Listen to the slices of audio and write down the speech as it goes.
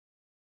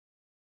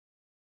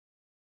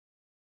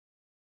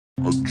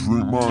I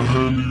drink my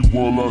Henny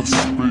while I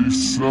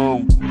space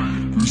out.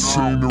 This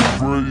ain't a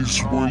race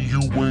when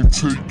you ain't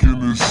taking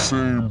the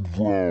same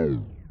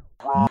road.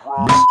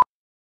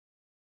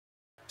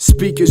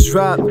 Speakers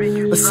drop,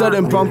 a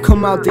sudden bump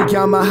come out the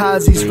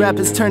Yamahazis.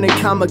 Rappers turning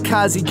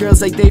kamikaze,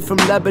 girls like they from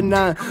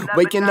Lebanon.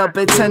 Waking up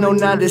at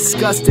 10:09,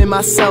 disgusting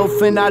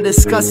myself, and I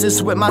discuss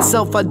this with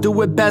myself. I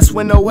do it best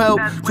with no help.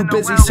 Too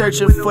busy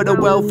searching for the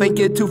wealth, ain't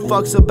get two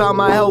fucks about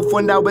my health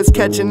when I was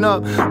catching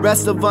up.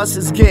 Rest of us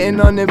is getting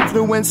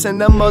uninfluenced,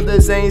 and them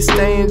others ain't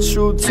staying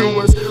true to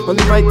us.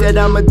 Only right that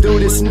I'ma do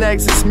this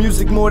next. It's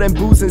music more than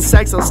booze and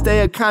sex. I'll stay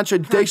a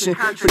contradiction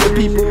for the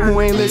people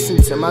who ain't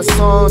listening to my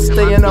songs.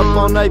 Staying up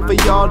all night for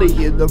y'all to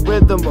hear the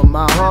rhythm of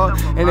my heart,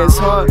 and it's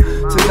hard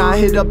to not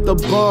hit up the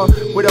bar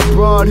with a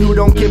broad who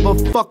don't give a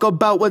fuck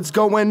about what's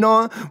going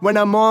on. When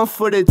I'm on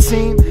for the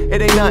team,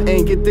 it ain't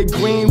nothing, get the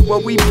green.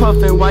 What we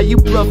puffin', why you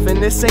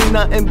bluffing? This ain't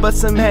nothing but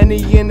some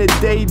Henny in a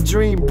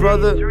daydream,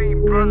 brother.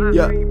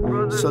 Yeah,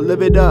 so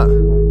live it up,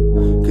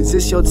 cause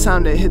it's your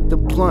time to hit the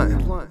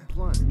blunt.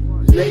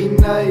 Late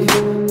night,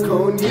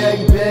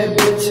 cognac, bad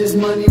bitches,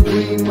 money,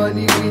 we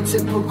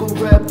typical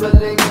rapper,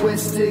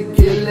 linguistic,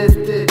 get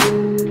lifted.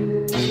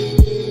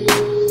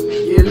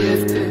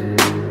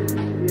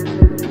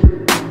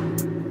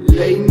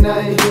 Late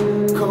night,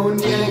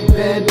 cognac,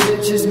 bad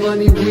bitches,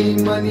 money, we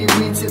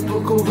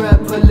typical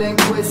rapper,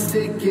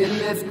 linguistic, get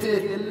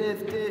lifted.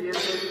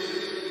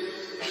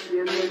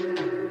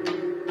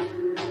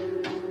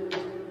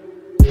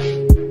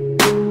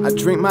 I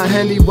drink my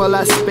Henny while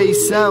I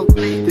space out.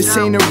 This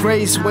ain't a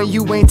race when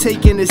you ain't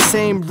taking the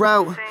same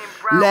route.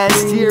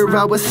 Last year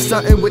I was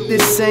stunting with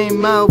this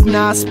same mouth.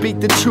 Now I speak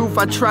the truth,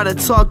 I try to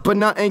talk but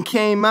nothing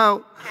came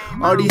out.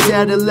 All these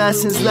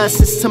adolescents,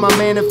 lessons to my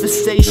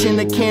manifestation.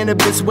 The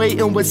cannabis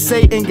waiting with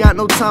Satan. Got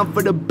no time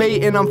for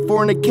debate, and I'm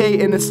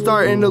fornicating and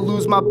starting to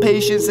lose my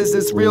patience. Is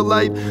this real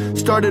life?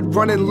 Started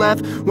running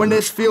left when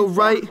this feel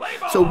right.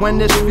 So when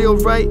this feel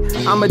right,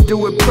 I'ma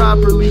do it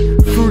properly.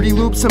 Fruity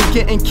Loops, I'm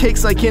getting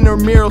kicks like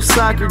intramural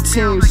soccer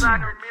teams.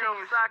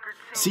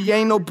 See,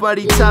 ain't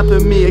nobody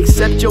topping me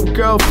except your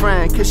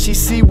girlfriend, cause she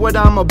see what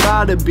I'm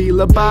about to be.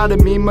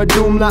 Lobotomy,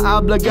 medulla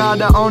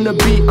oblongata on the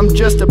beat. I'm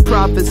just a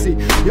prophecy.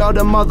 Y'all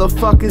the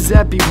motherfuckers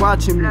that be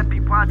watching me.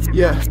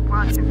 Yeah,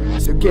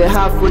 so get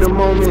high for the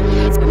moment,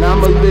 and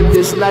I'ma live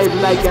this life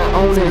like I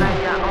own it.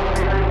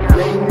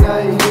 Late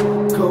night,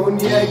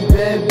 cognac,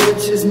 bad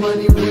bitches,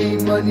 money, we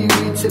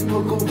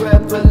typical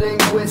rapper,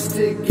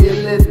 linguistic, get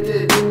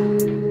lifted.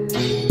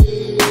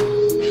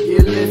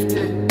 Get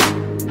lifted.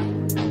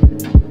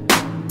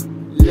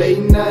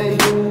 Late night,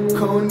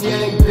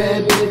 cognac,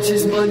 bad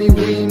bitches, money,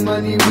 we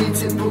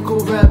typical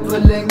rapper,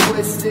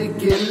 linguistic,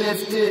 get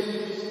lifted.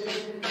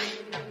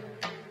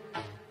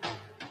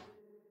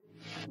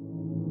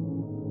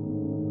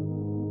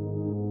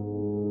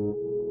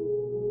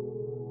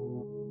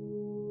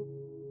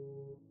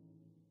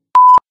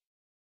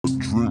 I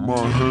drink my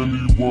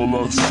Henny while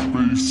I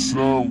space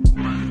out.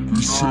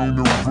 This ain't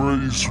a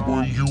race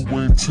when you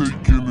ain't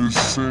taking the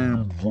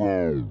same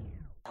road.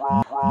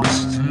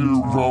 Last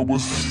year I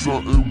was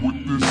starting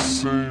with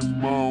this same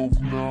mouth,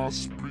 now I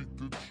speak